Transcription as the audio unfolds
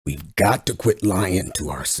We've got to quit lying to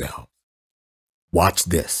ourselves. Watch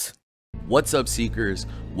this. What's up, Seekers?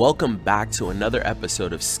 Welcome back to another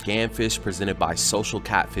episode of Scamfish presented by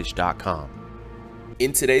socialcatfish.com.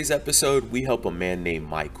 In today's episode, we help a man named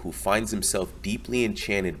Mike who finds himself deeply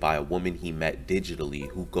enchanted by a woman he met digitally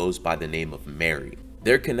who goes by the name of Mary.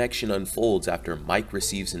 Their connection unfolds after Mike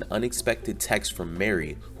receives an unexpected text from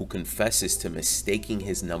Mary, who confesses to mistaking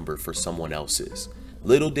his number for someone else's.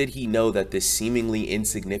 Little did he know that this seemingly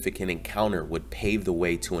insignificant encounter would pave the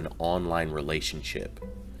way to an online relationship.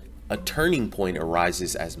 A turning point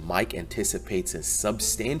arises as Mike anticipates a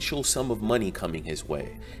substantial sum of money coming his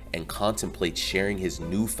way and contemplates sharing his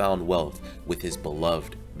newfound wealth with his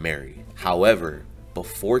beloved Mary. However,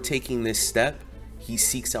 before taking this step, he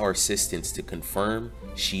seeks our assistance to confirm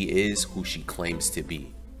she is who she claims to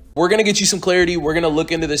be. We're gonna get you some clarity. We're gonna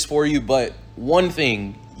look into this for you, but one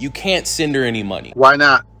thing, you can't send her any money. Why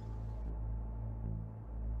not?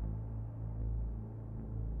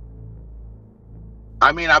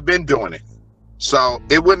 I mean, I've been doing it. So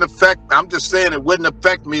it wouldn't affect, I'm just saying it wouldn't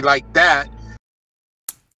affect me like that.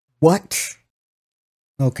 What?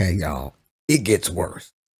 Okay, y'all. It gets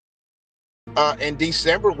worse. In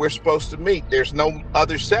December, we're supposed to meet. There's no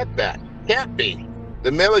other setback. Can't be.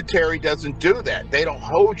 The military doesn't do that. They don't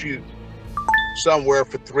hold you somewhere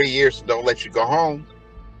for 3 years and don't let you go home.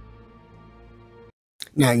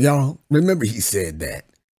 Now, y'all, remember he said that.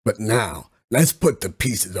 But now, let's put the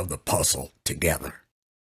pieces of the puzzle together.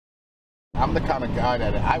 I'm the kind of guy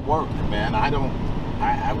that I work, man.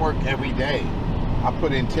 I work every day. I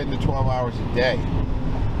put in 10 to 12 hours a day.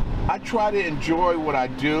 I try to enjoy what I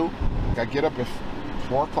do. I get up at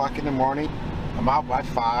 4 o'clock in the morning. I'm out by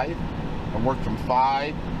 5. I work from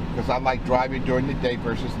 5 because I like driving during the day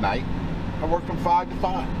versus night. I work from 5 to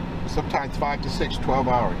 5. Sometimes 5 to 6, 12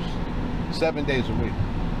 hours. 7 days a week.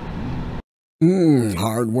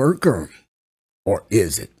 Hard worker. Or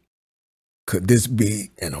is it? Could this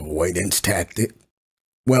be an avoidance tactic?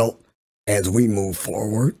 Well, as we move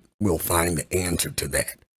forward, we'll find the answer to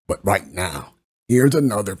that. But right now, here's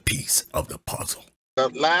another piece of the puzzle. The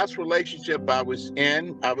last relationship I was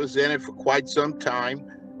in it for quite some time,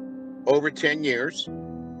 over 10 years.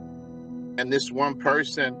 And this one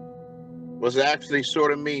person was actually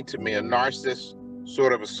sort of mean to me, a narcissist,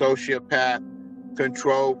 sort of a sociopath,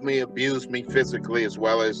 controlled me, abused me physically as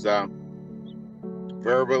well as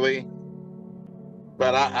verbally.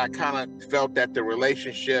 But I kind of felt that the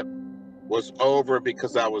relationship was over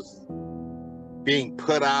because I was being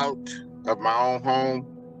put out of my own home.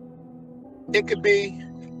 It could be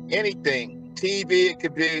anything. TV, it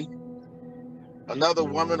could be another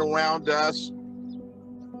woman around us.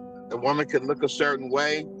 The woman could look a certain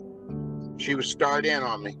way. She would start in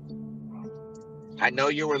on me. I know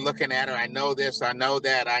you were looking at her. I know this. I know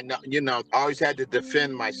that. I know, I always had to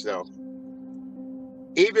defend myself.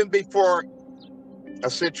 Even before a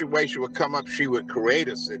situation would come up, she would create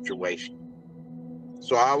a situation.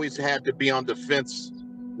 So I always had to be on defense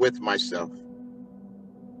with myself,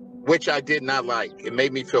 which I did not like. It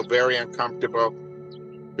made me feel very uncomfortable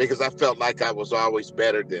because I felt like I was always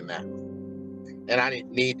better than that. And I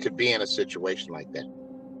didn't need to be in a situation like that.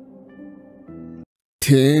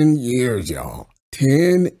 10 years, y'all.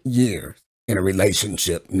 10 years in a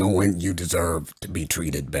relationship knowing you deserve to be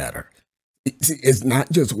treated better. It's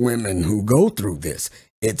not just women who go through this.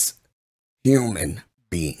 It's human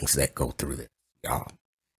beings that go through this, y'all.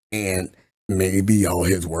 And maybe all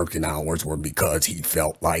his working hours were because he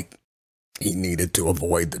felt like he needed to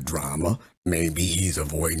avoid the drama. Maybe he's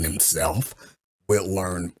avoiding himself. We'll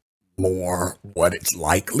learn more what it's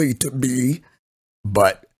likely to be.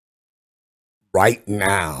 But right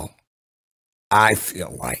now, I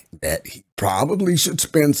feel like that he probably should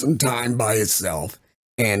spend some time by himself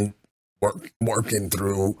and working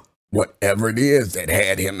through whatever it is that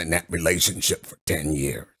had him in that relationship for 10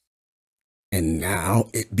 years. And now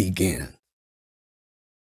it begins.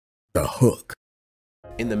 The hook.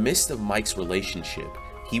 In the midst of Mike's relationship,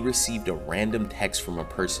 he received a random text from a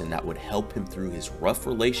person that would help him through his rough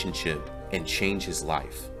relationship and change his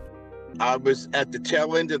life. I was at the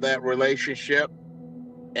tail end of that relationship,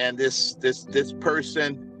 and this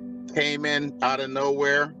person came in out of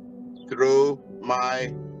nowhere through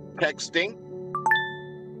my texting.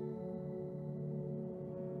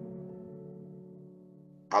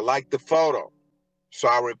 I liked the photo. So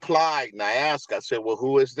I replied and I asked, I said, well,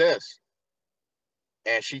 who is this?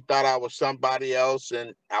 And she thought I was somebody else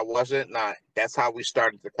and I wasn't. And that's how we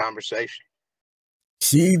started the conversation.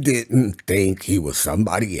 She didn't think he was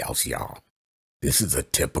somebody else, y'all. This is a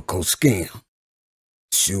typical scam.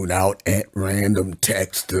 Shoot out at random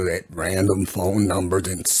text to at random phone numbers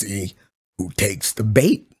and see who takes the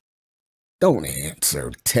bait. Don't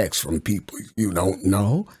answer texts from people you don't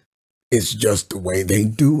know. It's just the way they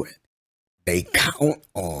do it. They count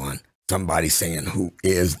on somebody saying, who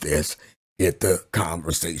is this? Get the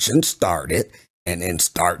conversation started and then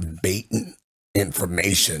start baiting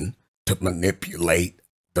information to manipulate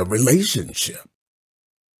the relationship.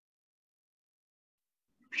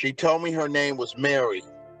 She told me her name was Mary.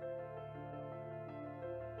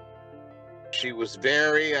 She was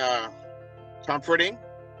very comforting,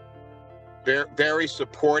 very, very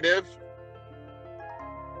supportive.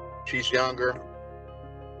 She's younger.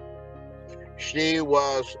 She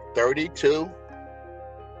was 32.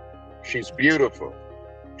 She's beautiful.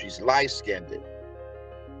 She's light-skinned,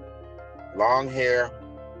 long hair,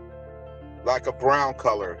 like a brown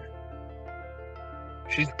color.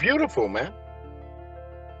 She's beautiful, man.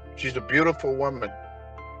 She's a beautiful woman.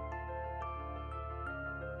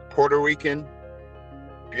 Puerto Rican,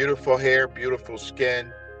 beautiful hair, beautiful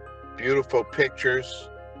skin, beautiful pictures.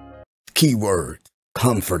 Keyword,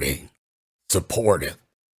 comforting, supportive.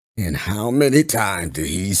 And how many times did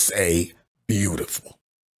he say beautiful?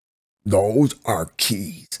 Those are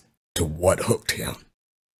keys to what hooked him.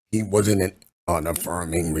 He was in an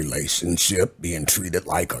unaffirming relationship, being treated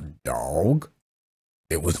like a dog.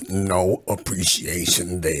 There was no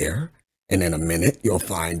appreciation there. And in a minute, you'll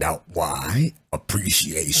find out why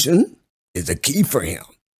appreciation is a key for him.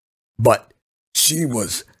 But she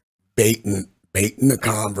was baiting the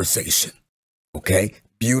conversation. Okay?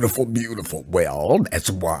 Beautiful, beautiful. Well, that's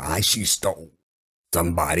why she stole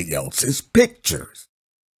somebody else's pictures.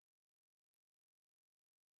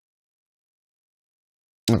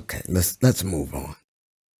 Okay, let's move on.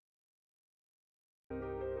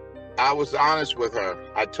 I was honest with her.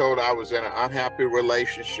 I told her I was in an unhappy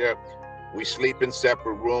relationship. We sleep in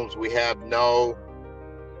separate rooms. We have no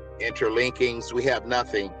interlinkings. We have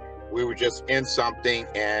nothing. We were just in something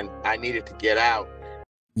and I needed to get out.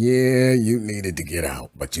 Yeah, you needed to get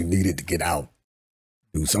out, but you needed to get out,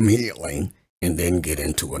 do some healing, and then get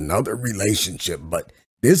into another relationship. But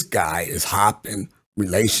this guy is hopping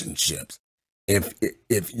relationships. If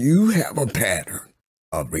you have a pattern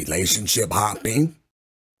of relationship hopping,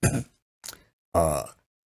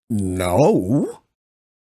 no,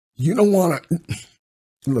 you don't want to.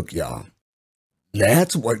 Look, y'all,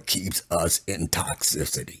 that's what keeps us in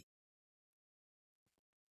toxicity.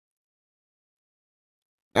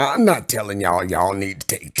 Now, I'm not telling y'all need to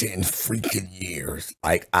take 10 freaking years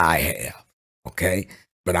like I have, okay?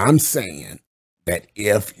 But I'm saying that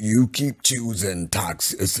if you keep choosing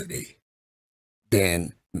toxicity,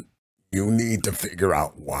 then you need to figure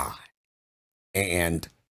out why. And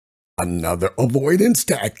another avoidance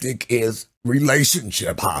tactic is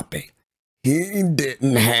relationship hopping. He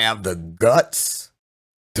didn't have the guts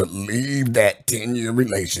to leave that 10-year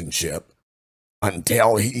relationship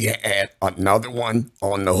until he had another one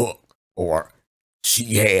on the hook, or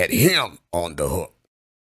she had him on the hook.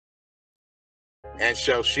 And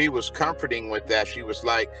so she was comforting with that. She was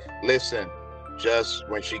like, listen, just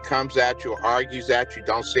when she comes at you or argues at you,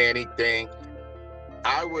 don't say anything.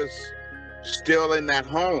 I was still in that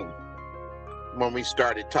home when we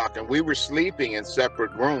started talking. We were sleeping in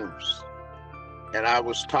separate rooms. And I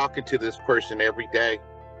was talking to this person every day,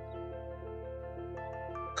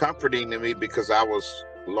 comforting to me because I was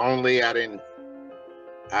lonely. I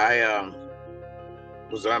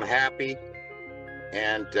was unhappy,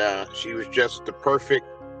 and she was just the perfect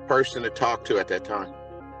person to talk to at that time.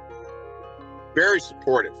 Very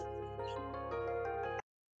supportive.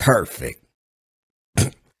 Perfect.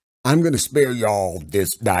 I'm going to spare y'all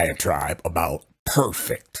this diatribe about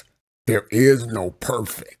perfect. There is no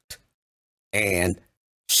perfect. And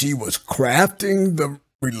she was crafting the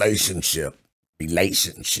relationship.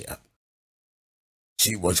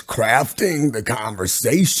 She was crafting the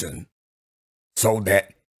conversation so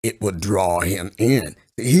that it would draw him in.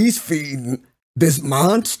 He's feeding this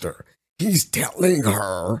monster. He's telling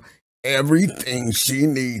her everything she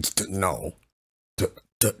needs to know to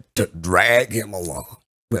drag him along.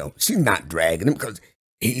 Well, she's not dragging him because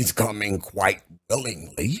he's coming quite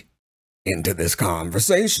willingly into this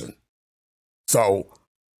conversation. So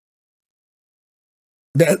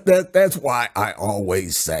that's why I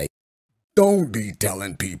always say, don't be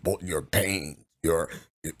telling people your pain, your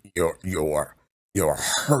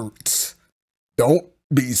hurts. Don't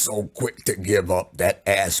be so quick to give up that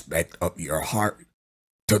aspect of your heart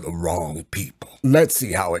to the wrong people. Let's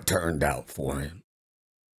see how it turned out for him.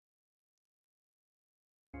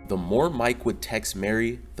 The more Mike would text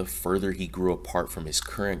Mary, the further he grew apart from his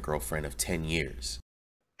current girlfriend of 10 years.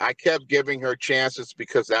 I kept giving her chances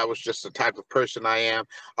because that was just the type of person I am.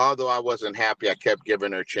 Although I wasn't happy, I kept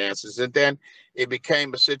giving her chances. And then it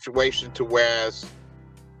became a situation to where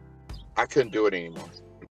I couldn't do it anymore.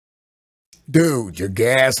 Dude, you're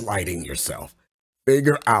gaslighting yourself.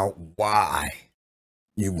 Figure out why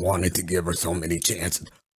you wanted to give her so many chances.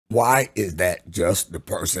 Why is that just the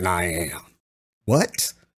person I am?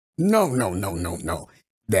 What? No.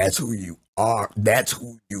 That's who you are. That's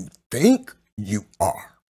who you think you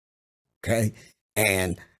are. Okay?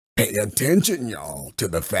 And pay attention, y'all, to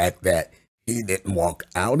the fact that he didn't walk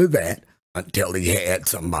out of that until he had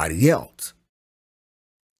somebody else.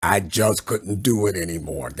 I just couldn't do it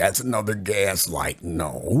anymore. That's another gaslight.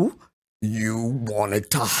 No, you wanted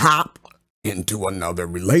to hop into another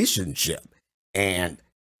relationship and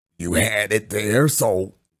you had it there.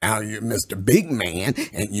 So now you're Mr. Big Man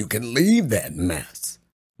and you can leave that mess.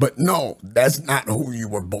 But no, that's not who you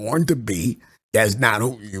were born to be. That's not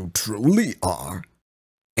who you truly are.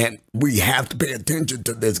 And we have to pay attention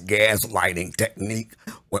to this gaslighting technique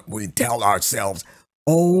when we tell ourselves,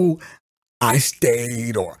 oh, I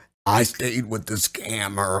stayed with the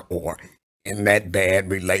scammer or in that bad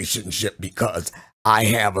relationship because I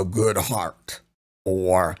have a good heart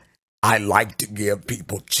or I like to give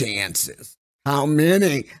people chances. How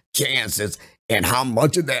many chances and how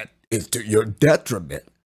much of that is to your detriment?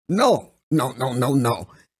 No.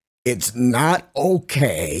 It's not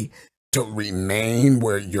okay to remain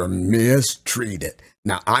where you're mistreated.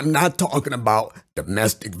 Now, I'm not talking about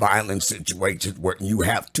domestic violence situations where you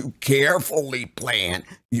have to carefully plan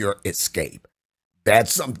your escape.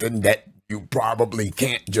 That's something that you probably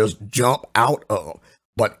can't just jump out of.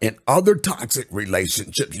 But in other toxic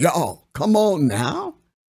relationships, y'all, come on now.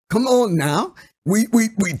 We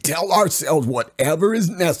tell ourselves whatever is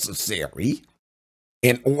necessary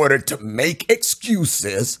in order to make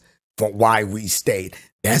excuses for why we stayed.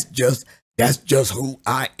 That's just who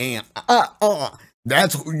I am.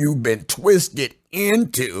 That's who you've been twisted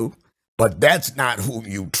into, but that's not who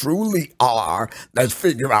you truly are. Let's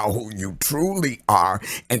figure out who you truly are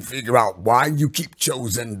and figure out why you keep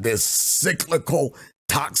choosing this cyclical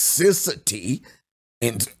toxicity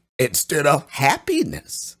instead of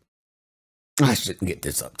happiness. I shouldn't get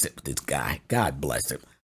this upset with this guy. God bless him.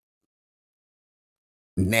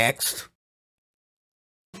 Next.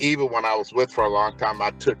 Even when I was with for a long time,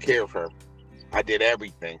 I took care of her. I did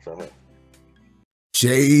everything for her.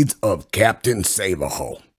 Shades of Captain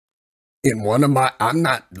Sav-a-Ho. In one of my, I'm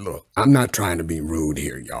not trying to be rude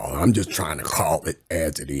here, y'all. I'm just trying to call it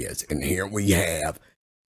as it is. And here we have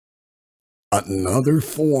another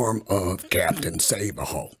form of Captain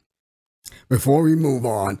Sav-a-Ho. Before we move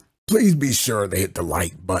on, please be sure to hit the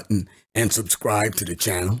like button and subscribe to the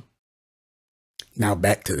channel. Now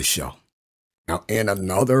back to the show. Now, in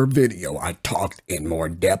another video, I talked in more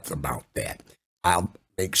depth about that. I'll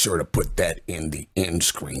make sure to put that in the end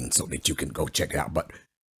screen so that you can go check it out. But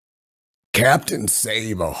Captain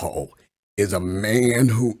Sav-a-Ho is a man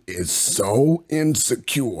who is so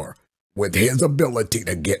insecure with his ability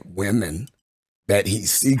to get women that he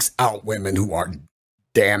seeks out women who are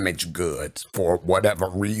damaged goods for whatever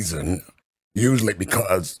reason, usually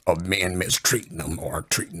because of men mistreating them or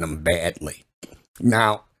treating them badly.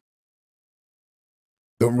 Now,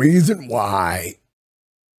 the reason why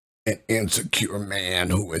an insecure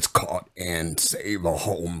man who is caught in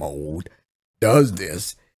Sav-a-Ho mode does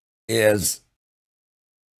this is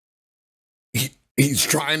he's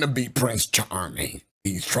trying to be Prince Charming.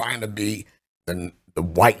 He's trying to be the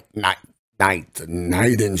white knight, the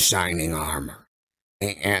knight in shining armor.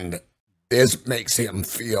 And this makes him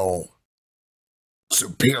feel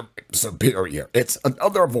superior. It's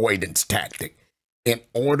another avoidance tactic. In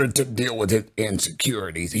order to deal with his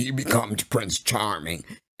insecurities, he becomes Prince Charming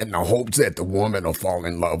in the hopes that the woman will fall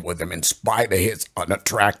in love with him in spite of his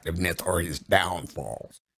unattractiveness or his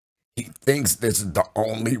downfalls. He thinks this is the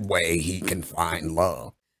only way he can find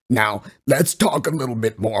love. Now, let's talk a little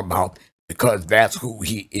bit more about, because that's who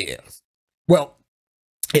he is. Well,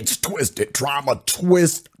 it's twisted. Trauma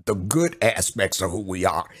twists the good aspects of who we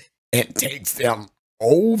are and takes them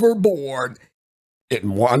overboard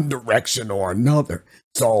in one direction or another.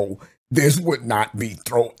 So this would not be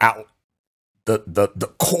throw out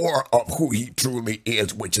the core of who he truly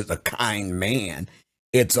is, which is a kind man.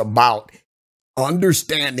 It's about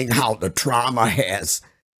understanding how the trauma has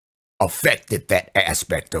affected that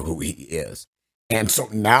aspect of who he is. And so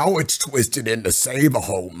now it's twisted into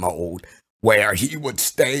Sav-a-Ho mode, where he would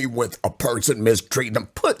stay with a person mistreating him,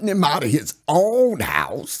 putting him out of his own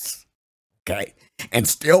house, okay? And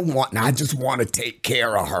still I just want to take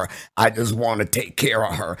care of her. I just want to take care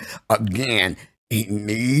of her. Again, He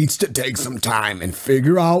needs to take some time and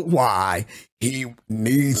figure out why he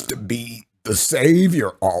needs to be the savior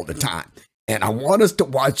all the time. And I want us to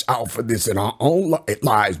watch out for this in our own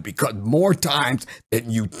lives, because more times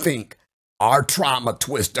than you think, our trauma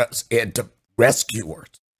twists us into rescuers,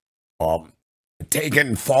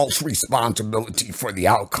 taking false responsibility for the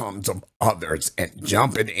outcomes of others and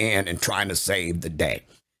jumping in and trying to save the day.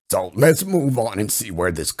 So let's move on and see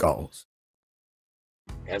where this goes.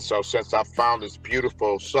 And so since I found this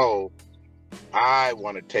beautiful soul, I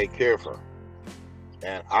want to take care of her.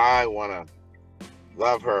 And I want to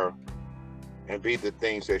love her and be the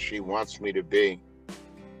things that she wants me to be.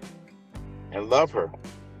 And love her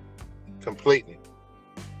completely.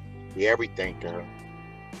 Be everything to her.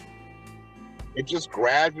 It just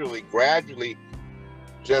gradually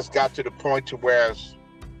just got to the point to where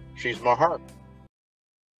she's my heart.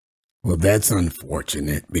 Well, that's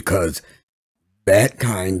unfortunate, because that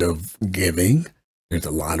kind of giving, there's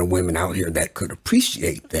a lot of women out here that could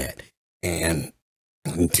appreciate that. And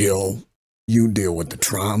until you deal with the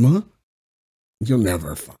trauma, you'll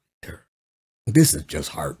never find her. This is just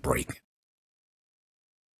heartbreaking.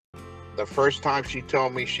 The first time she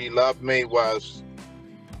told me she loved me was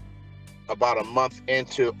about a month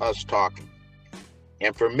into us talking.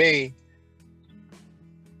 And for me,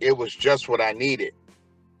 it was just what I needed,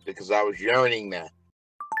 because I was yearning that.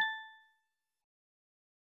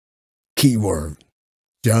 Keyword,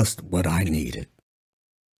 just what I needed.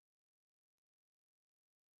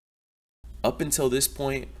 Up until this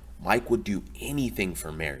point, Mike would do anything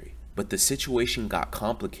for Mary, but the situation got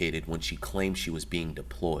complicated when she claimed she was being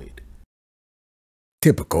deployed.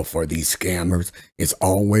 Typical for these scammers, it's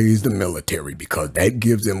always the military, because that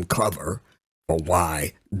gives them cover for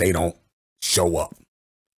why they don't show up.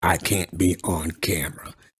 I can't be on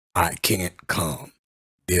camera. I can't come.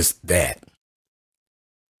 This, that.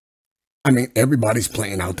 I mean, everybody's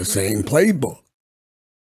playing out the same playbook.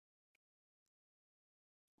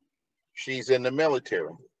 She's in the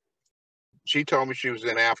military. She told me she was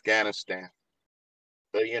in Afghanistan.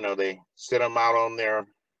 But, you know, they sit them out on their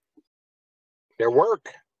work.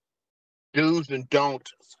 Do's and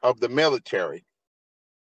don'ts of the military.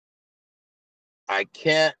 I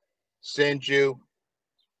can't send you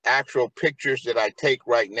actual pictures that I take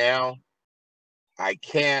right now. I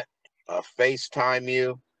can't FaceTime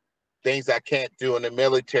you. Things I can't do in the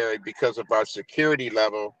military because of our security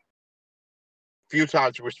level. A few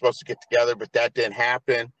times we were supposed to get together, but that didn't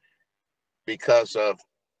happen because of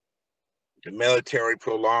the military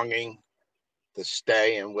prolonging the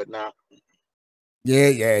stay and whatnot. Yeah,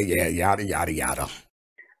 yada, yada, yada.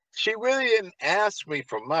 She really didn't ask me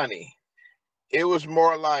for money. It was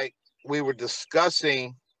more like we were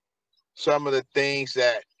discussing some of the things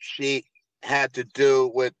that she had to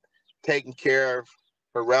do with taking care of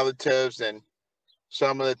her relatives and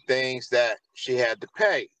some of the things that she had to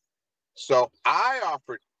pay. So I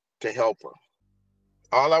offered to help her.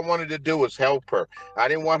 All I wanted to do was help her. I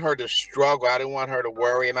didn't want her to struggle. I didn't want her to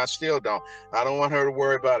worry, and I still don't. I don't want her to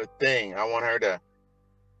worry about a thing. I want her to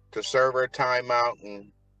serve her time out,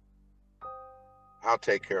 and I'll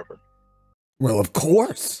take care of her. Well, of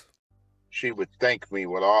course. She would thank me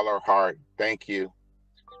with all her heart. Thank you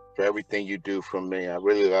for everything you do for me. I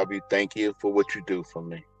really love you. Thank you for what you do for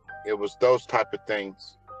me. It was those type of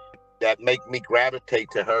things that make me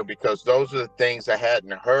gravitate to her, because those are the things I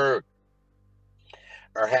hadn't heard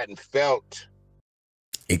or hadn't felt.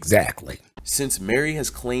 Exactly. Since Mary has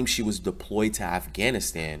claimed she was deployed to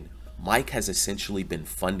Afghanistan, Mike has essentially been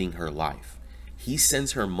funding her life. He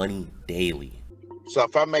sends her money daily. So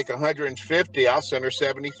if I make 150, I'll send her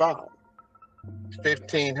 75.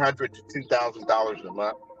 $1,500 to $2,000 a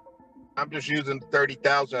month. I'm just using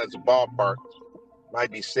 30,000 as a ballpark.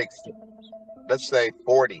 Might be 60. Let's say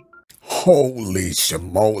 40. Holy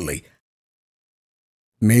shamoly.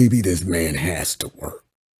 Maybe this man has to work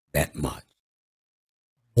that much.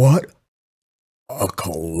 What a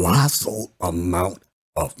colossal amount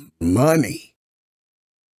of money.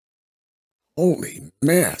 Holy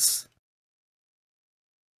mess.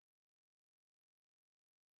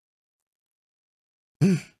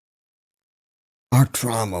 Our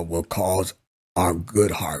trauma will cause our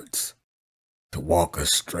good hearts to walk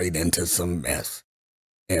us straight into some mess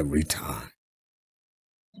every time.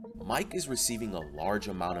 Mike is receiving a large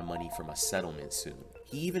amount of money from a settlement soon.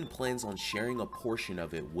 He even plans on sharing a portion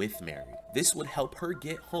of it with Mary. This would help her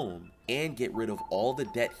get home and get rid of all the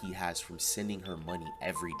debt he has from sending her money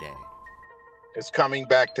every day. It's coming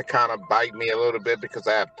back to kind of bite me a little bit, because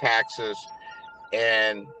I have taxes,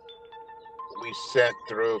 and we sent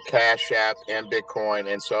through Cash App and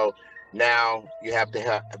Bitcoin, and so now you have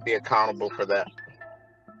to be accountable for that.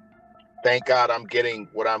 thank God I'm getting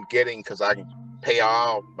what I'm getting because I can pay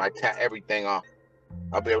all my everything off.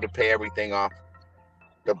 I'll be able to pay everything off.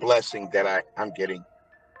 The blessing that I'm getting.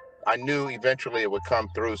 I knew eventually it would come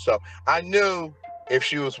through. So I knew if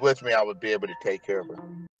she was with me, I would be able to take care of her.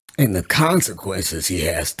 And the consequences he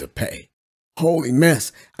has to pay. Holy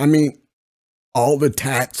mess. I mean, all the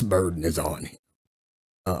tax burden is on him.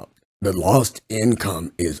 The lost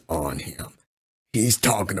income is on him. He's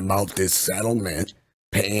talking about this settlement,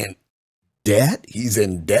 paying debt. He's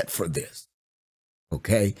in debt for this.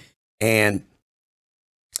 Okay? And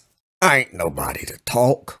I ain't nobody to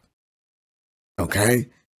talk. Okay?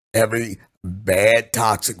 Every bad,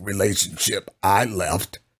 toxic relationship I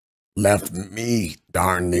left me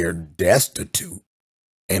darn near destitute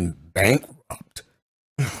and bankrupt.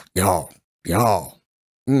 Y'all.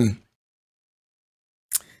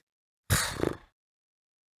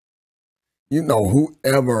 You know,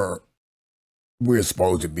 whoever we're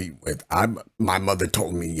supposed to be with, my mother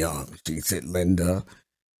told me young, she said, Linda,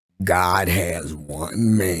 God has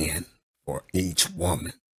one man for each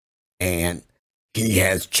woman, and he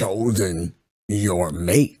has chosen your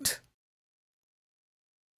mate.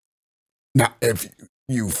 Now, if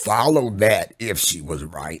you follow that, if she was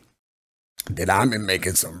right, that I've been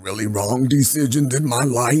making some really wrong decisions in my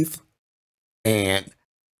life, and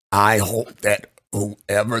I hope that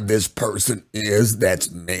whoever this person is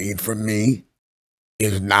that's made for me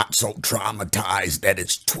is not so traumatized that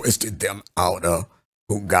it's twisted them out of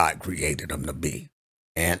who God created them to be.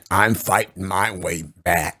 And I'm fighting my way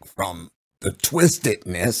back from the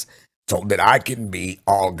twistedness so that I can be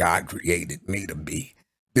all God created me to be.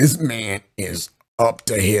 This man is up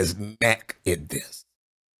to his neck in this.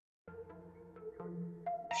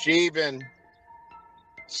 She even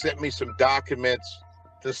sent me some documents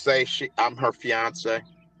to say I'm her fiance.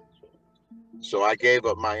 So I gave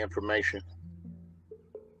up my information.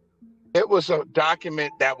 It was a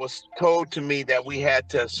document that was told to me that we had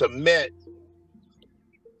to submit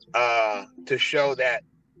to show that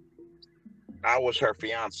I was her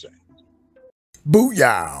fiance.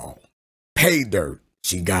 Booyah! Pay dirt.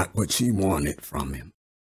 She got what she wanted from him.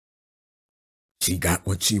 She got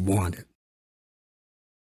what she wanted.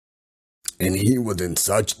 And he was in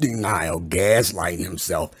such denial, gaslighting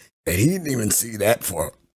himself, that he didn't even see that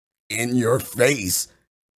for in-your-face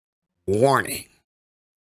warning.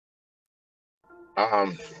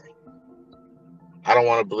 I don't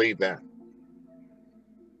want to believe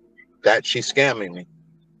that she's scamming me.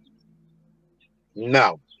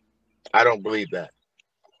 No, I don't believe that.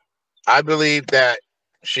 I believe that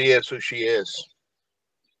she is who she is.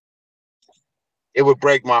 It would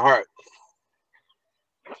break my heart.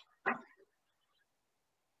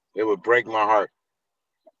 It would break my heart.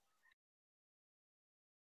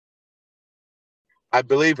 I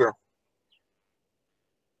believe her.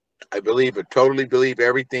 I believe her. Totally believe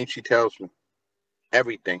everything she tells me.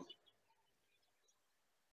 Everything.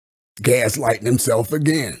 Gaslighting himself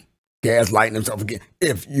again. Gaslighting himself again.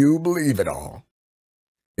 If you believe it all,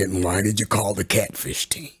 then why did you call the Catfish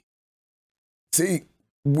team? See,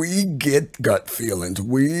 we get gut feelings.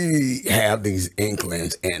 We have these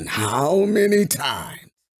inklings. And how many times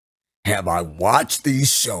have I watched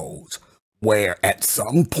these shows where at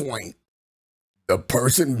some point the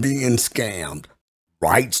person being scammed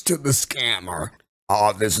writes to the scammer,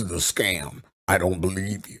 "Oh, this is a scam. I don't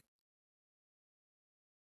believe you."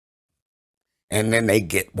 And then they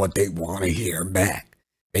get what they want to hear back.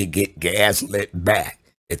 They get gaslit back.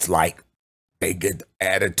 It's like they get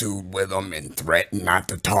attitude with them and threaten not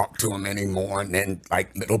to talk to them anymore. And then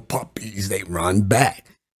like little puppies, they run back.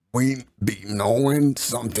 We be knowing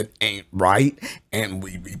something ain't right, and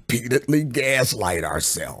we repeatedly gaslight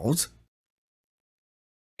ourselves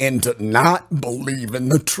into not believing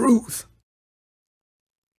the truth.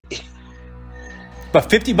 But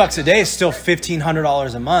 $50 a day is still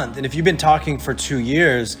 $1,500 a month. And if you've been talking for 2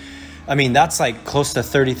 years, I mean, that's like close to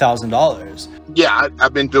 $30,000. Yeah,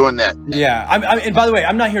 I've been doing that. Yeah. And by the way,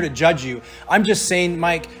 I'm not here to judge you. I'm just saying,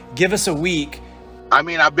 Mike, give us a week. I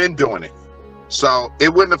mean, I've been doing it. So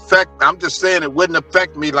it wouldn't affect, I'm just saying it wouldn't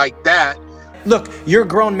affect me like that. Look, you're a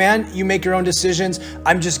grown man. You make your own decisions.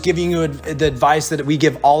 I'm just giving you the advice that we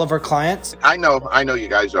give all of our clients. I know you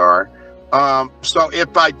guys are. So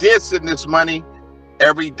if I did send this money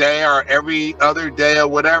every day or every other day or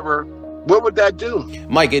whatever, what would that do?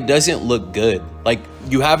 Mike, it doesn't look good. Like,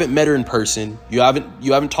 you haven't met her in person. You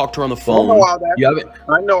haven't talked to her on the phone. I know all that.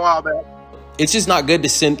 I know all that. It's just not good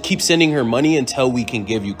to keep sending her money until we can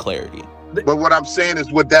give you clarity. But what I'm saying is,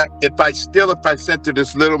 would that, if I sent her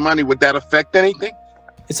this little money, would that affect anything?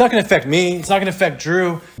 It's not going to affect me. It's not going to affect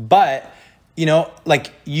Drew. But You know,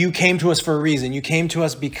 like you came to us for a reason. You came to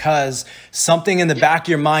us because something in the back of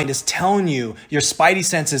your mind is telling you, your spidey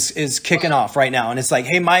sense is kicking off right now. And it's like,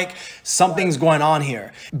 hey, Mike, something's going on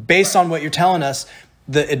here. Based on what you're telling us,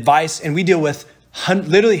 the advice, and we deal with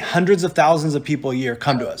literally hundreds of thousands of people a year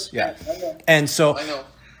come to us. Yeah. And so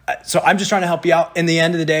I'm just trying to help you out. In the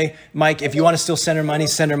end of the day, Mike, if you want to still send her money,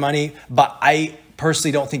 send her money. But I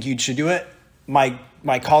personally don't think you should do it. My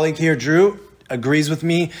colleague here, Drew, agrees with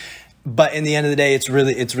me. But in the end of the day, it's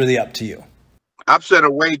really up to you. I've sent her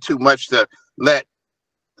way too much to let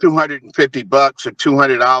 $250 or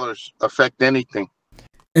 $200 affect anything.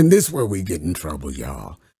 And this is where we get in trouble,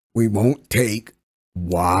 y'all. We won't take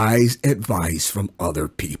wise advice from other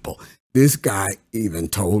people. This guy even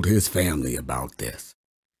told his family about this.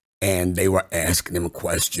 And they were asking him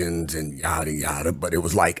questions and yada, yada. But it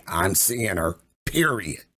was like, I'm seeing her,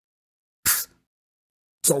 period.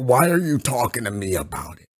 So why are you talking to me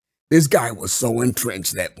about it? This guy was so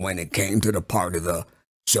entrenched that when it came to the part of the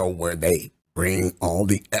show where they bring all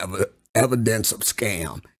the evidence of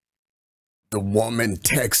scam, the woman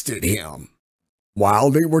texted him while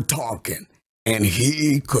they were talking, and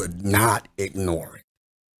he could not ignore it.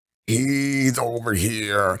 He's over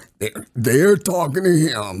here, they're talking to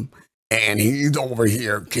him, and he's over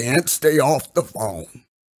here, can't stay off the phone.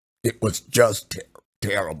 It was just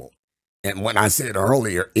terrible. And when I said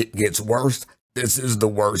earlier, it gets worse, this is the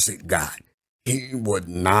worst it got. He would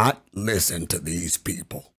not listen to these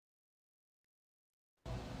people.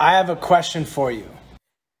 I have a question for you.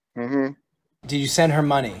 Mm-hmm. Did you send her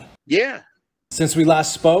money? Yeah. Since we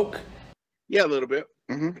last spoke? Yeah, a little bit.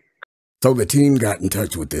 Mm-hmm. So the team got in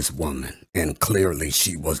touch with this woman, and clearly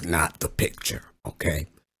she was not the picture, okay?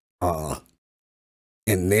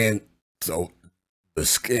 And then, so the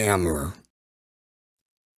scammer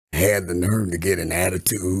had the nerve to get an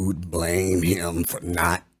attitude, blame him for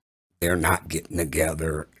they're not getting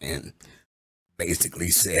together, and basically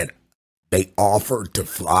said they offered to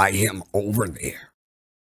fly him over there.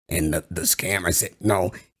 And the scammer said,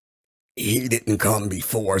 no, he didn't come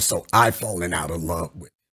before, so I've fallen out of love with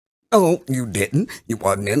him. No, you didn't. You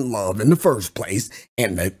wasn't in love in the first place,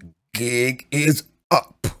 and the gig is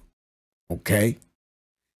up, okay?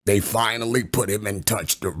 They finally put him in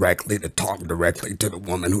touch directly to talk directly to the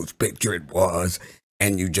woman whose picture it was,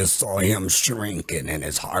 and you just saw him shrinking and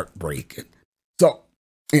his heart breaking. So,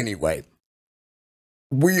 anyway,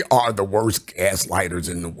 we are the worst gaslighters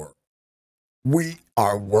in the world. We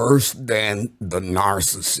are worse than the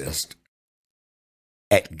narcissist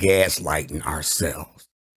at gaslighting ourselves.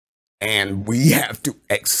 And we have to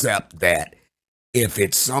accept that if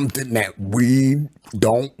it's something that we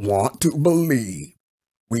don't want to believe,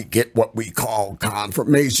 we get what we call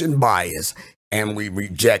confirmation bias, and we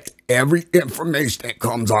reject every information that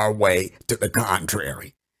comes our way to the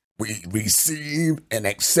contrary. We receive and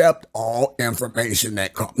accept all information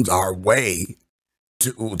that comes our way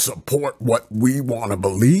to support what we want to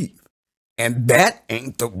believe. And that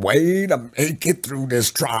ain't the way to make it through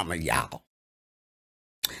this trauma, y'all.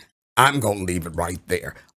 I'm going to leave it right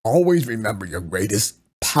there. Always remember, your greatest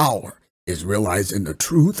power is realizing the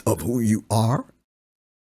truth of who you are.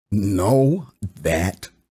 Know that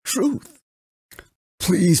truth.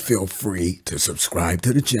 Please feel free to subscribe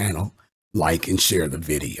to the channel, like and share the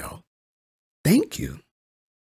video. Thank you.